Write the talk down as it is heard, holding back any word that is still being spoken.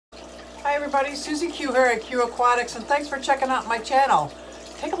everybody, SuzyQue here at QueAquatics, and thanks for checking out my channel.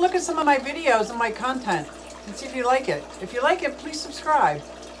 Take a look at some of my videos and my content and see if you like it. If you like it, please subscribe.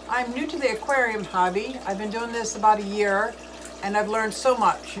 I'm new to the aquarium hobby. I've been doing this about a year and I've learned so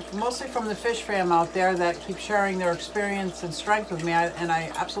much, mostly from the fish fam out there that keep sharing their experience and strength with me, and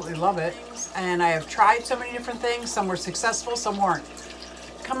I absolutely love it. And I have tried so many different things. Some were successful, some weren't.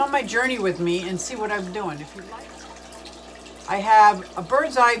 Come on my journey with me and see what I'm doing if you like. I have a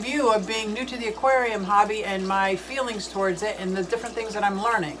bird's eye view of being new to the aquarium hobby and my feelings towards it and the different things that I'm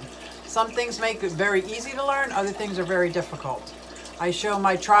learning. Some things make it very easy to learn, other things are very difficult. I show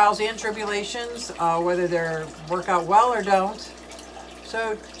my trials and tribulations, whether they work out well or don't.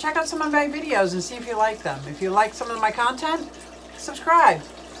 So check out some of my videos and see if you like them. If you like some of my content, subscribe.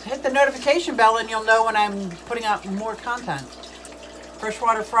 Hit the notification bell and you'll know when I'm putting out more content.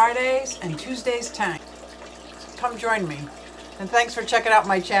 Freshwater Fridays and Tuesdays tank. Come join me. And thanks for checking out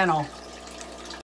my channel.